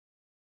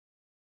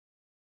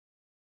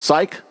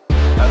Psych.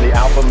 And the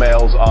alpha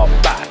males are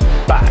back.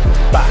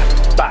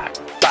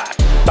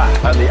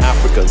 And the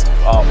Africans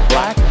are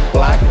black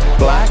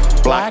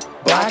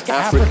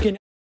African.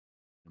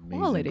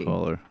 Quality.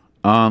 Caller.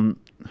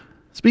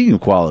 Speaking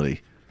of quality,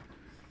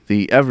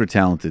 the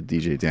ever-talented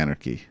DJ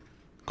Danarchy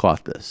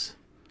caught this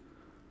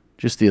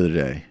just the other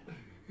day.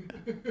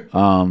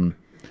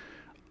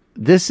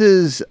 This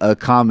is a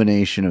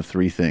combination of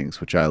three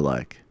things, which I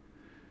like.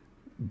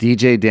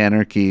 DJ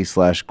Danarchy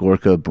 /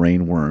 Gorka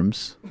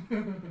brainworms,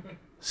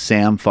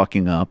 Sam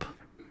fucking up,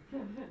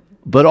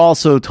 but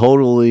also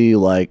totally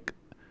like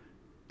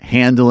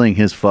handling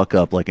his fuck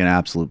up like an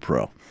absolute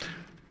pro.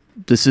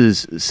 This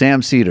is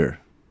Sam Seder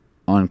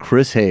on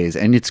Chris Hayes,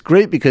 and it's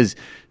great because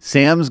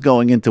Sam's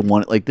going into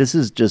one, like, this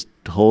is just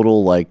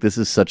total, like, this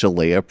is such a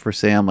layup for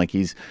Sam. Like,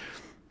 he's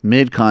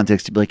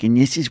mid-context to be like, and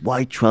this is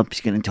why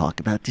Trump's going to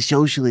talk about the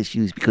social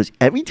issues, because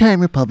every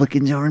time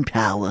Republicans are in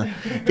power,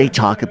 they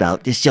talk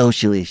about the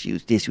social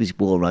issues. This was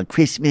war on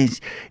Christmas.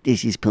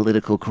 This is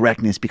political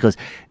correctness, because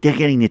they're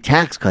getting the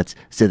tax cuts,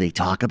 so they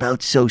talk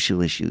about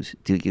social issues.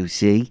 Do you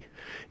see?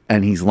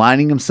 And he's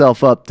lining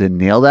himself up to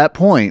nail that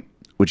point,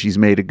 which he's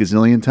made a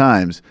gazillion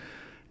times.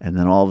 And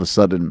then all of a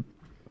sudden,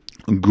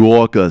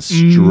 Gorka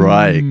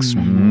strikes.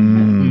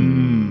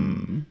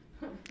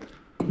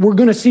 We're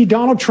going to see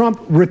Donald Trump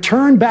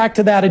return back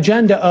to that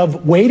agenda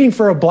of waiting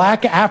for a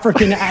black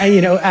African,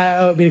 an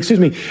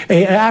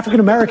African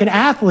American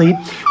athlete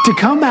to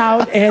come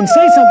out and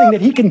say something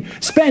that he can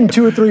spend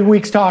 2 or 3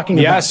 weeks talking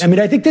about. I mean,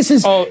 I think this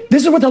is what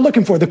they're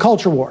looking for, the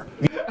culture war.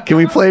 Can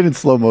we play it in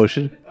slow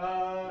motion?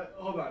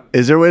 Hold on.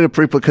 Is there a way to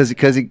because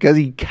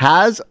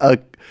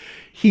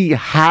he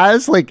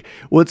has like,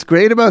 what's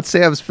great about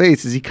Sam's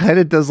face is he kind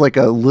of does like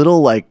a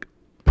little like,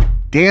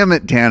 damn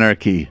it,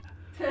 Danarchy.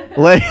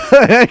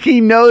 Like,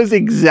 he knows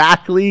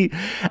exactly.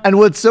 And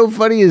what's so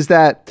funny is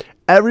that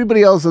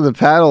everybody else on the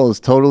panel is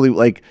totally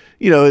like,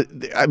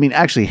 I mean,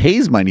 actually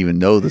Hayes might even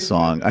know the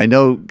song. I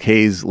know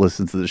Hayes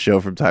listens to the show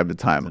from time to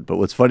time, but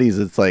what's funny is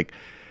it's like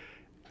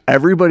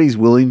everybody's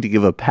willing to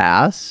give a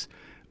pass,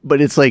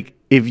 but it's like,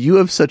 if you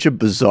have such a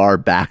bizarre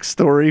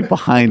backstory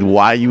behind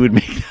why you would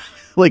make that,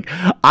 like,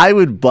 I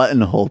would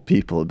buttonhole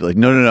people and be like,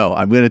 no,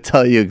 I'm going to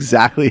tell you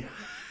exactly.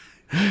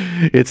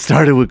 It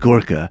started with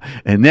Gorka,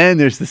 and then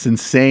there's this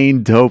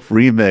insane dope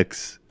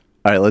remix.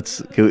 All right, let's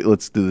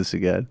do this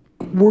again.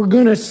 We're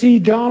going to see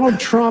Donald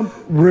Trump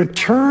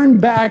return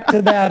back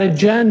to that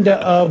agenda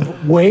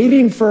of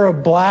waiting for a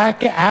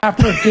black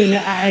African,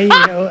 an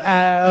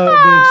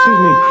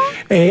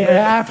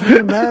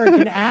African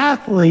American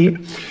athlete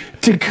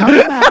to come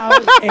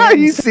out. And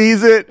he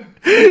sees it.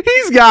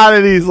 He's got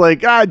it. He's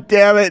like, God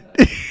damn it.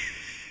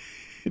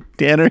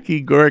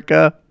 Danarchy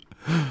Gorka.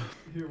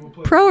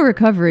 Pro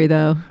recovery,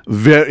 though.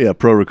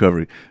 Pro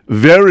recovery.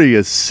 Very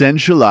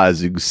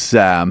essentializing,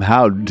 Sam.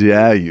 How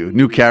dare you?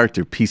 New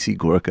character, PC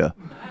Gorka.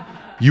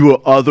 You are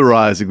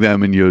otherizing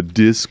them in your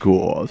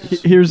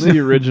discourse. Here's the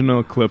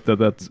original clip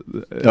that's...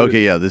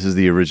 Okay, yeah, this is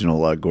the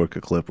original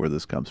Gorka clip where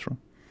this comes from.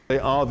 They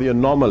are the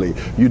anomaly.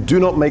 You do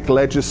not make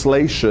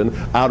legislation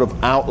out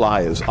of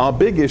outliers. Our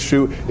big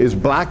issue is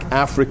black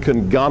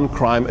African gun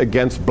crime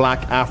against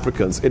black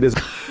Africans. It is...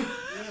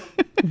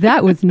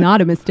 That was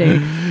not a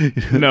mistake.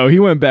 No, he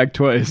went back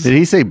twice. Did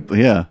he say,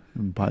 yeah,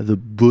 by the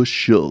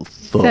bushel?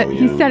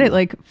 He said it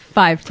like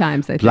 5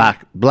 times, I think.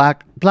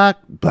 Black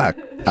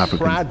African.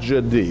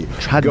 Tragedy.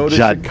 Go to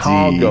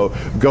Chicago.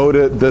 Go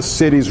to the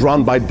cities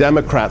run by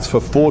Democrats for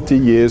 40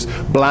 years.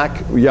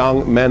 Black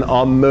young men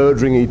are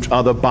murdering each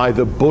other by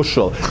the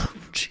bushel.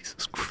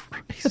 Jesus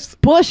Christ. The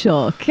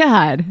bushel.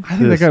 God. I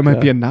think that guy might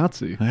be a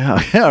Nazi.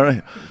 Yeah,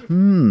 right.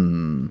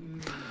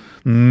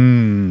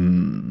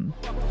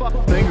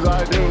 Things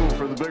I do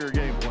for the bigger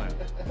game plan.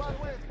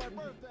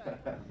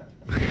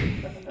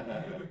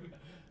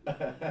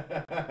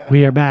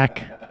 We are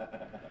back.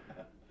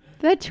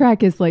 That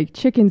track is like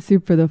chicken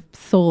soup for the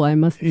soul, I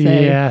must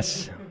say.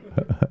 Yes.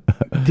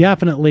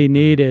 Definitely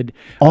needed.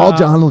 All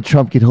Donald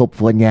Trump can hope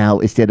for now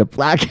is that a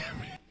black...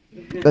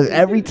 Because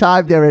every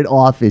time they're in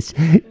office,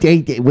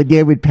 when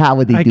they're in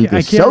power, they do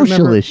the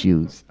social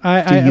issues.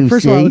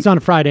 First of all, it was on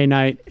a Friday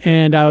night,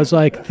 and I was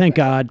like, thank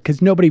God,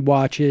 because nobody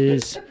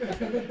watches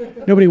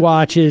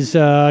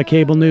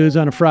cable news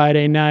on a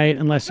Friday night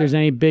unless there's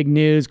any big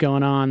news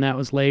going on. That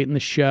was late in the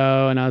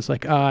show, and I was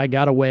like, oh, I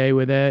got away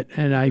with it,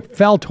 and I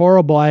felt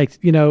horrible. I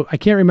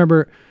can't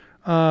remember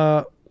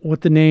what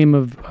the name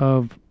of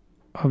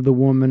the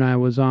woman I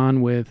was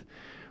on with,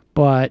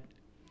 but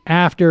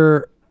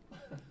after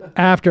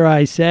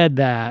I said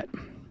that,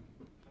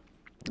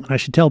 I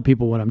should tell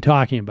people what I'm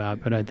talking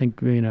about, but I think,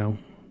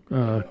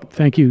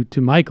 thank you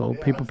to Michael.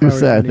 People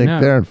probably I think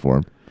they're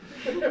informed.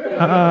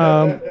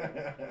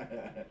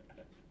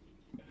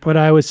 But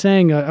I was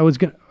saying, I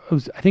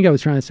think I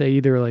was trying to say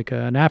either like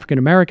an African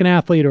American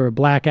athlete or a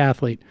black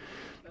athlete.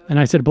 And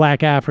I said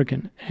black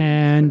African.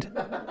 And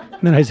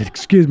then I said,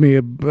 excuse me,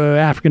 a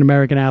African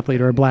American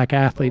athlete or a black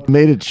athlete. What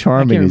made it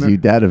charming is you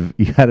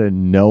had a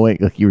knowing,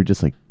 like you were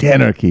just like,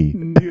 Danarchy.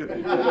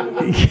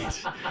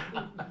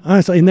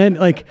 Honestly, and then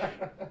like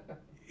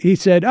he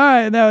said, all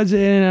right, that was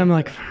it. And I'm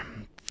like,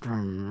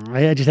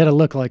 I just had to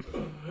look like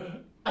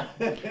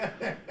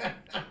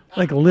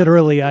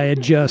literally I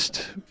had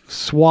just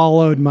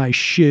swallowed my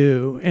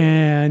shoe.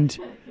 And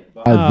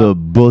the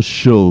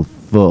bushel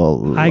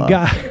full. I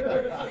got...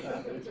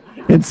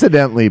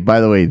 Incidentally, by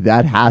the way,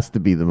 that has to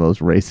be the most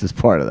racist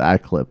part of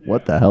that clip.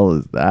 What the hell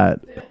is that?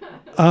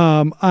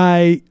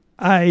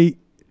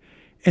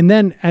 And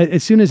then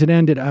as soon as it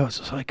ended, I was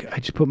just like, I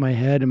just put my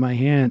head in my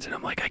hands and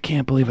I'm like, I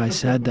can't believe I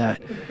said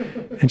that.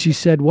 And she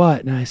said, what?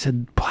 And I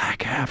said,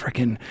 Black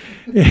African.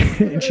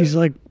 And she's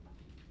like,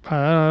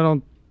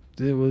 you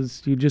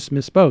just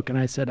misspoke. And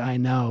I said, I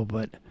know,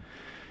 but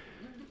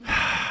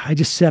I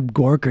just Seb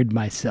Gorka'd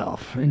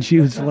myself. And she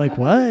was like,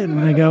 what? And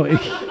I go,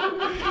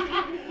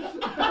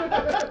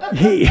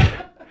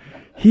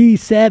 he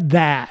said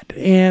that.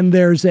 And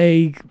there's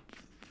a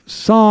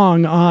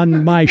song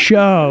on my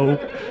show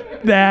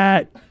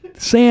that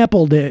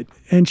sampled it.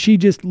 And she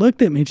just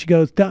looked at me and she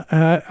goes,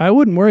 I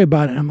wouldn't worry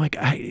about it. And I'm like,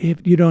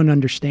 if you don't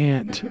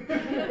understand.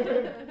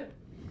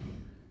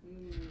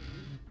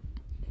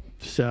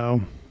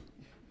 So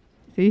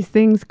these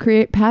things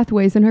create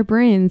pathways in our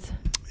brains.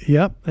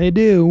 Yep, they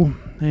do.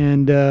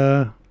 And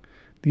the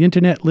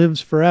internet lives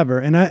forever.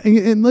 And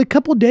a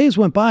couple of days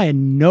went by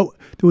and there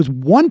was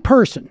one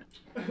person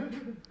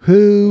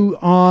who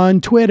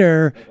on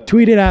Twitter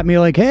tweeted at me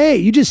like, hey,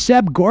 you just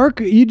had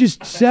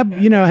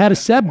a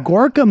Seb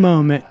Gorka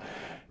moment.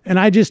 And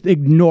I just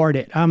ignored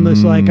it. I'm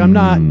just like, I'm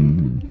not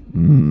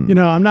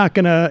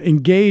going to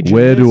engage.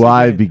 Where do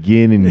I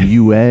begin and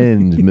you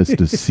end,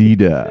 Mr.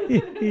 Seder?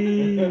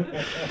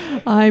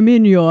 I'm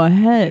in your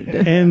head.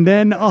 And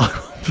then all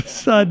of a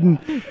sudden,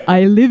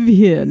 I live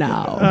here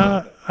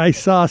now. I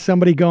saw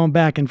somebody going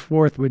back and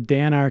forth with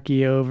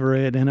Danarchy over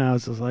it, and I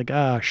was just like,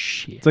 oh,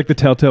 shit. It's like the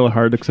Telltale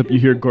Heart, except you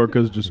hear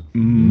Gorka's just,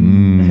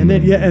 And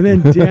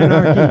then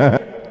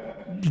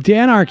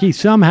Danarchy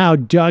somehow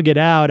dug it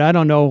out. I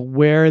don't know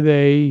where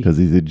because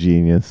he's a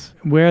genius.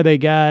 Where they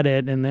got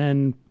it, and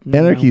then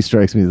Danarchy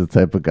strikes me as the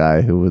type of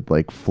guy who would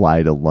like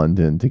fly to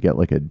London to get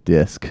like a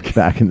disc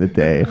back in the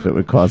day if it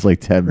would cost like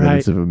 10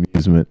 minutes of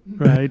amusement.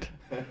 Right.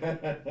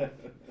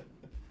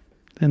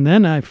 And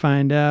then I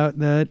find out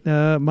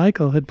that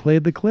Michael had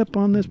played the clip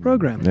on this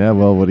program. Yeah,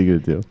 well, what are you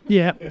gonna do?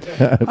 Yeah.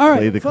 All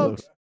right, the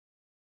folks. clip.